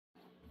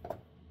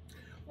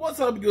What's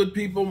up, good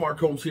people? Mark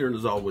Holmes here, and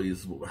as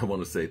always, I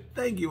want to say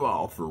thank you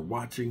all for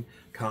watching,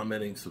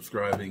 commenting,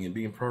 subscribing, and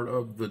being part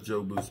of the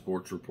Joe Boo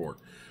Sports Report.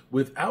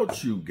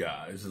 Without you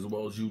guys, as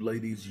well as you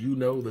ladies, you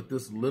know that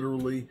this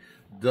literally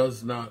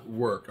does not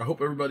work. I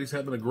hope everybody's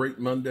having a great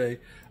Monday.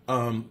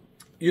 You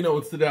know,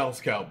 it's the Dallas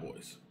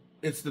Cowboys.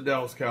 It's the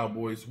Dallas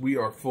Cowboys. We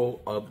are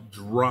full of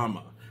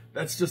drama.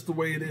 That's just the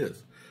way it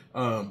is.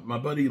 My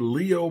buddy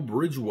Leo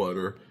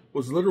Bridgewater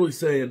was literally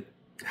saying,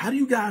 how do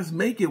you guys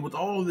make it with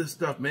all of this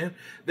stuff, man?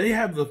 They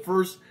have the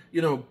first,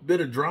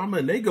 bit of drama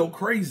and they go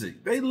crazy.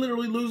 They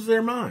literally lose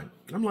their mind.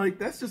 I'm like,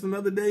 that's just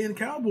another day in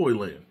Cowboy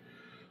land.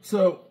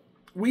 So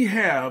we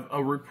have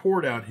a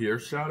report out here.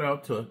 Shout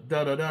out to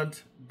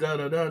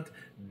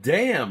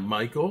damn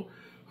Michael,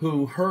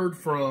 who heard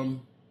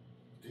from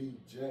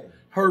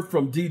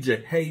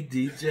DJ. Hey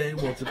DJ,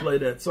 won't you play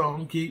that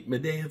song? Keep me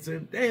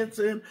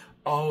dancing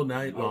all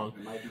night long.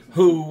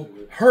 Who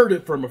heard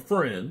it from a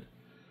friend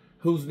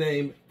who's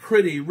named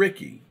Pretty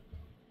Ricky.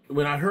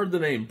 When I heard the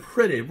name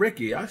Pretty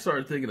Ricky, I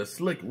started thinking of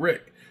Slick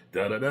Rick.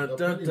 Slick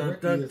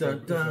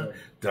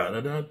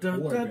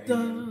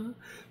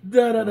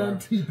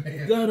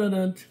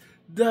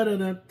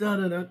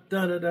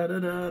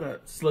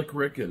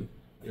Rick and,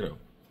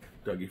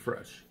 Dougie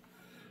Fresh.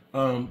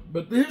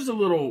 But here's a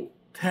little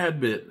tad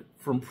bit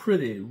from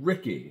Pretty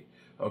Ricky,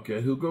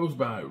 okay, who goes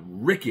by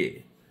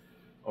Ricky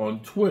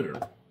on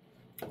Twitter.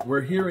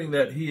 We're hearing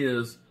that he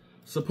is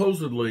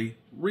supposedly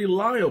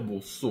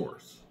reliable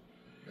source.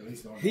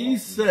 He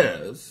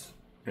says,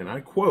 and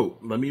I quote,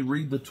 let me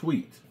read the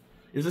tweet.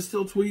 Is it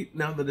still a tweet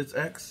now that it's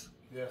X?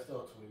 Yeah, it's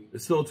still a tweet.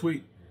 It's still a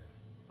tweet?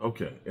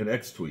 Okay, an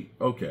X tweet.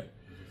 Okay.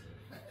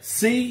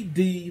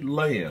 Ceedee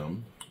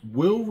Lamb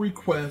will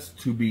request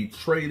to be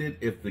traded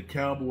if the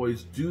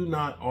Cowboys do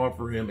not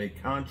offer him a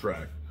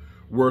contract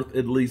worth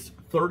at least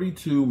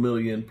 $32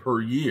 million per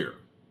year.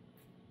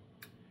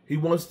 He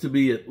wants to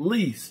be at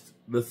least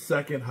the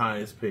second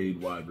highest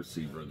paid wide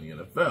receiver in the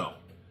NFL.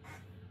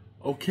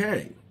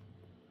 Okay.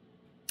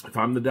 If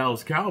I'm the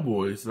Dallas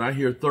Cowboys and I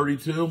hear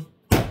 32,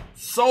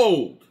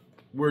 sold.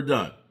 We're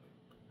done.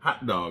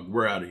 Hot dog,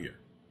 we're out of here.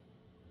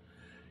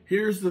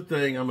 Here's the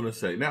thing I'm going to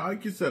say. Now,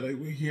 like you said,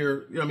 we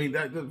hear,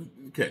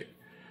 okay.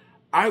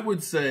 I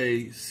would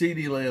say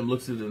Ceedee Lamb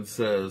looks at it and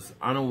says,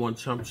 I don't want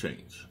chump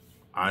change.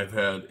 I've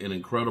had an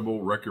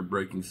incredible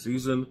record-breaking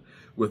season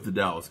with the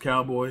Dallas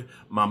Cowboy.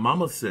 My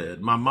mama said,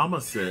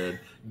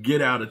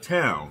 get out of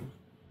town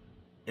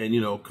and,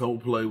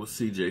 co-play with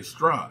CJ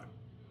Stroud.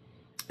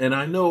 And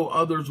I know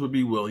others would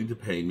be willing to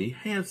pay me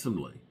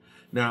handsomely.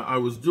 Now, I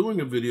was doing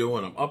a video,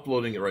 and I'm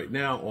uploading it right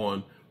now,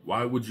 on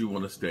why would you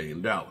want to stay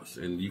in Dallas?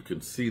 And you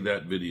can see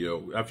that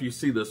video. After you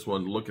see this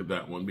one, look at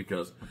that one,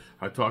 because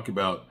I talk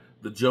about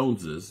the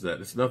Joneses,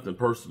 that it's nothing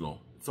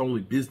personal. It's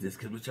only business,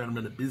 because we're trying to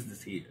run a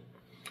business here.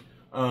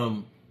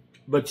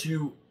 But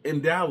you,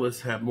 in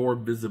Dallas, have more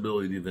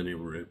visibility than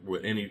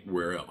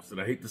anywhere else. And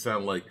I hate to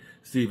sound like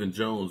Stephen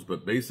Jones,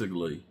 but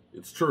basically,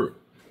 it's true.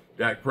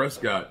 Dak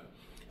Prescott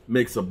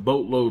makes a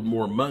boatload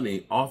more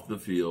money off the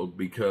field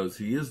because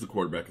he is the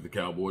quarterback of the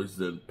Cowboys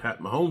than Pat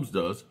Mahomes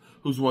does,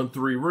 who's won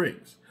 3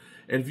 rings.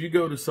 And if you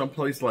go to some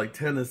place like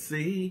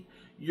Tennessee,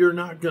 you're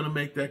not going to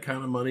make that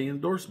kind of money in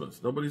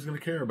endorsements. Nobody's going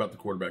to care about the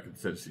quarterback of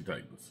the Tennessee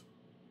Titans.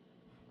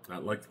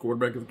 Not like the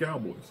quarterback of the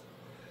Cowboys.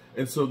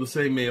 And so the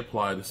same may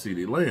apply to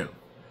Ceedee Lamb.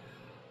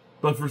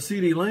 But for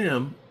Ceedee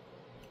Lamb,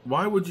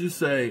 why would you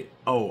say,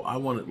 oh, I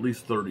want at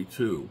least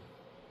 32?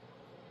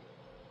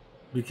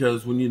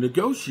 Because when you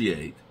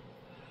negotiate,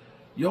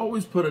 you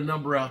always put a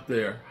number out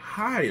there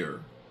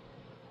higher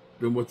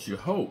than what you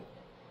hope.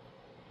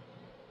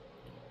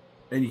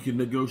 And you can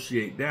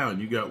negotiate down.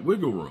 You got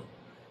wiggle room.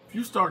 If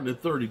you're starting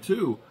at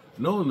 32,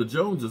 knowing the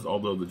Joneses,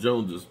 although the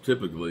Joneses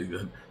typically,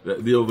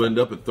 they'll end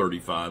up at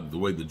 35 the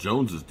way the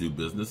Joneses do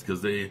business,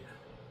 because they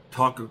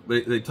talk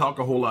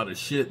a whole lot of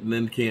shit and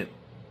then can't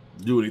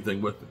do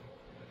anything with it.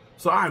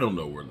 So I don't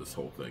know where this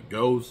whole thing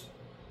goes,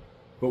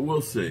 but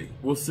we'll see.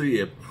 We'll see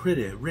if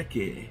Pretty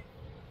Ricky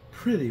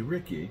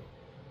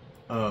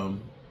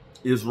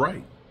is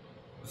right.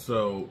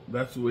 So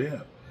that's what we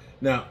have.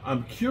 Now,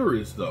 I'm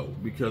curious, though,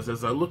 because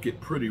as I look at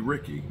Pretty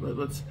Ricky,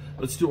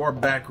 let's do our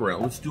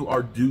background. Let's do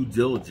our due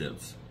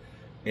diligence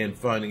in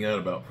finding out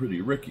about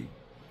Pretty Ricky.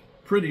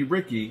 Pretty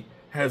Ricky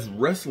has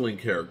wrestling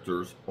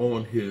characters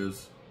on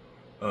his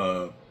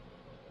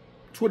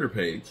Twitter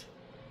page,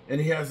 and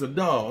he has a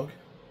dog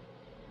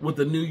with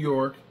a New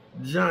York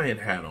Giant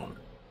hat on it.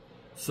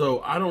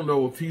 So I don't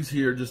know if he's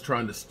here just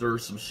trying to stir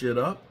some shit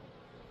up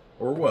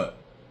or what.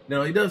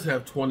 Now, he does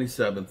have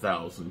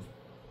 27,000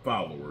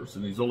 followers,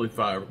 and he's only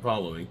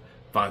following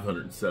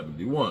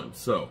 571.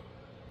 So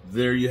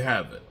there you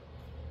have it.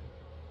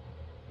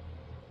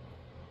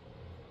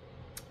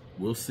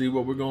 We'll see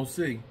what we're going to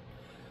see.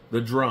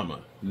 The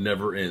drama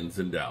never ends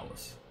in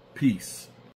Dallas. Peace.